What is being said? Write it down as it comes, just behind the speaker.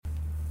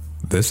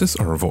This is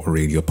Arvo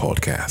Radio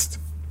Podcast.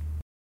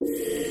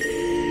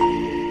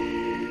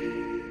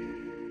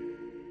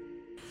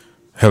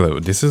 Hello,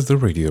 this is the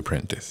Radio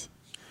Apprentice.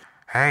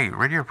 Hey,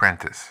 Radio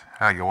Apprentice.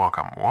 You're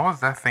welcome. What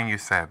was that thing you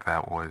said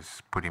that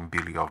was putting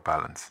Billy off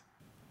balance?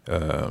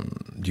 Do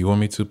you want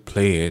me to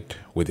play it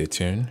with a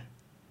tune?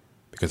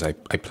 Because I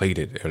played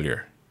it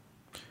earlier.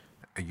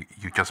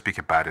 You just pick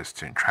a baddest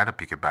tune. Try to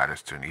pick a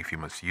baddest tune if you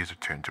must use a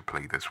tune to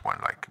play this one,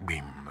 like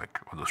Beam, like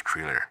all those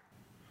Thriller.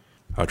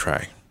 I'll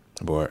try,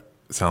 but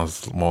it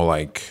sounds more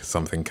like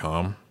something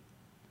calm.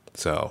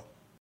 So.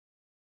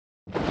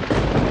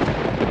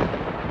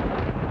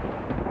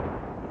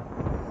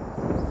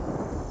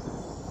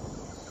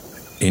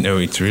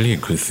 It's really a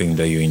good thing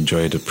that you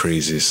enjoy the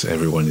praises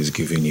everyone is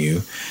giving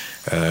you.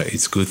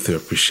 It's good to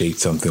appreciate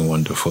something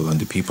wonderful, and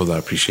the people are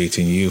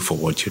appreciating you for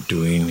what you're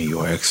doing.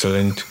 You're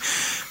excellent.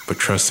 But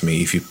trust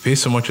me, if you pay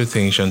so much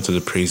attention to the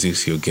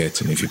praises you're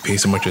getting, if you pay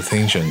so much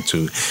attention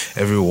to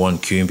everyone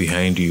queuing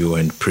behind you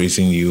and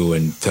praising you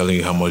and telling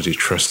you how much they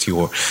trust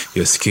your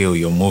skill,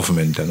 your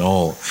movement and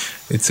all,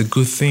 it's a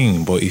good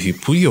thing. But if you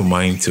put your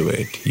mind to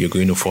it, you're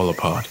going to fall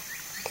apart.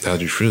 That's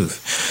the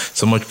truth.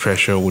 So much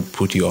pressure would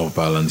put you off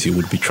balance. You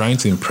would be trying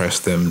to impress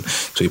them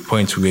to a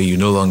point where you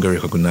no longer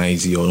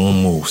recognize your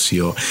own moves.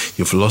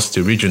 You've lost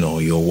the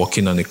original. You're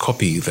working on a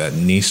copy that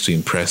needs to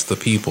impress the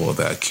people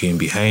that came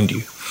behind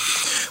you.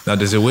 Now,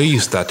 there's a way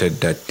you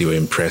started that they were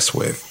impressed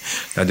with.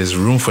 Now, there's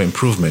room for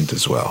improvement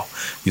as well.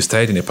 You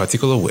started in a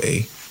particular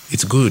way.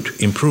 It's good.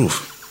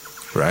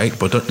 Improve, right?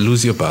 But don't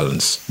lose your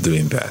balance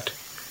doing that.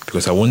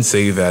 Because I won't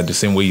say that the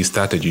same way you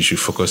started, you should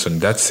focus on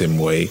that same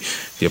way.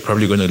 They're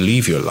probably going to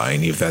leave your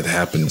line if that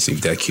happens,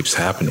 if that keeps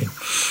happening.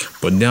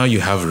 But now you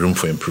have room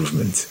for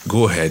improvement.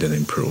 Go ahead and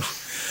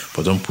improve.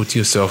 But don't put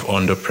yourself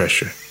under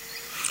pressure.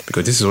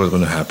 Because this is what's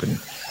going to happen.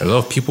 A lot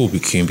of people will be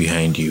queuing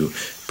behind you,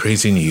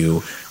 praising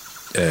you,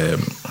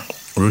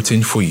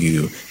 rooting for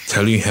you,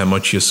 telling you how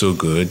much you're so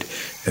good.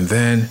 And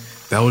then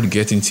that would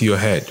get into your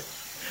head.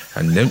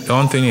 And then the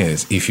one thing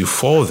is, if you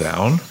fall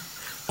down,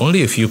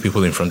 only a few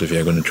people in front of you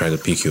are going to try to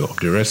pick you up.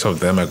 The rest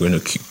of them are going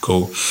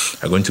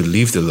to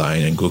leave the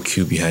line and go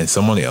queue behind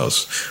someone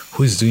else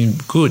who is doing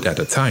good at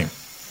the time.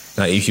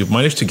 Now, if you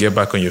manage to get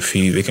back on your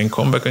feet, they can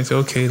come back and say,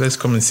 okay, let's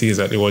come and see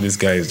exactly what this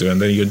guy is doing.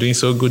 And then you're doing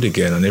so good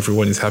again, and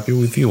everyone is happy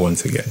with you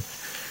once again.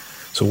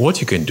 So what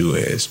you can do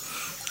is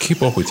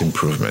keep up with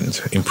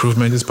improvement.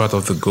 Improvement is part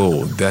of the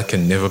goal. That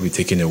can never be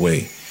taken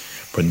away.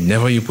 But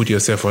never you put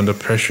yourself under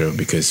pressure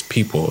because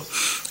people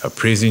are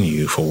praising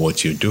you for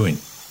what you're doing.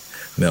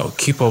 Now,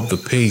 keep up the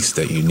pace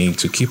that you need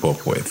to keep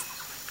up with,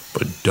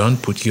 but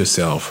don't put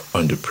yourself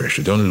under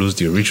pressure. Don't lose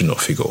the original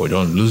figure or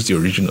don't lose the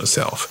original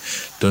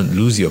self. Don't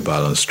lose your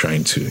balance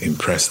trying to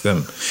impress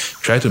them.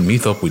 Try to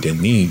meet up with their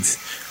needs,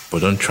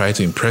 but don't try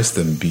to impress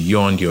them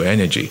beyond your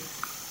energy.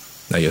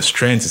 Now, your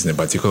strength is in a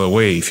particular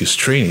way. If you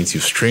strain it, you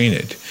strain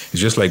it.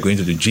 It's just like going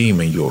to the gym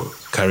and you're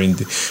carrying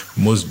the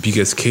most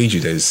biggest kg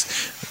that is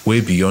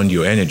way beyond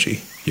your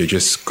energy. You're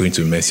just going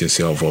to mess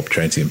yourself up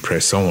trying to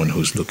impress someone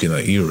who's looking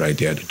at you right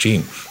there at the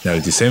gym. Now,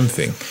 it's the same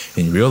thing.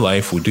 In real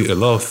life, we do a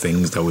lot of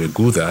things that we're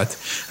good at,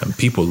 and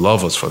people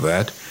love us for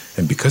that.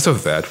 And because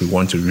of that, we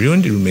want to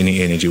ruin the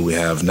remaining energy we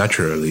have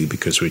naturally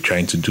because we're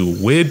trying to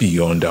do way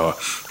beyond our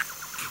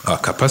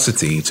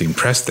capacity to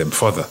impress them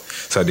further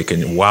so they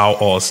can wow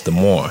us the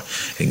more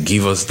and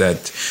give us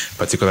that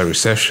particular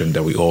reception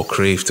that we all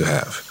crave to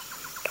have.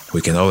 We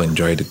can all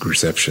enjoy the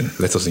reception.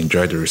 Let us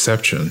enjoy the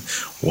reception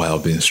while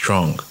being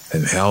strong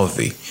and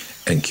healthy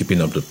and keeping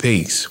up the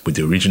pace with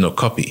the original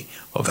copy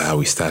of how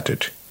we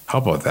started. How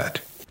about that?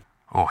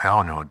 Oh,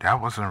 hell no.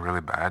 That wasn't really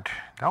bad.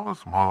 That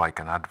was more like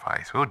an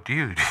advice. Oh,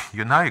 dude,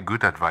 you're not a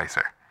good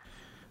advisor.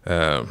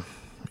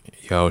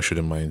 Y'all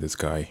shouldn't mind this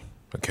guy,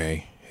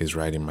 okay? He's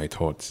writing my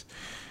thoughts.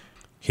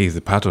 He's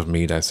the part of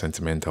me that's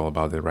sentimental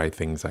about the right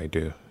things I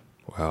do.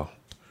 Well,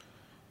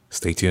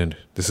 stay tuned.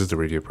 This is the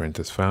Radio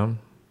Apprentice fam.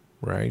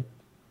 Right?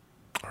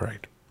 All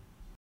right.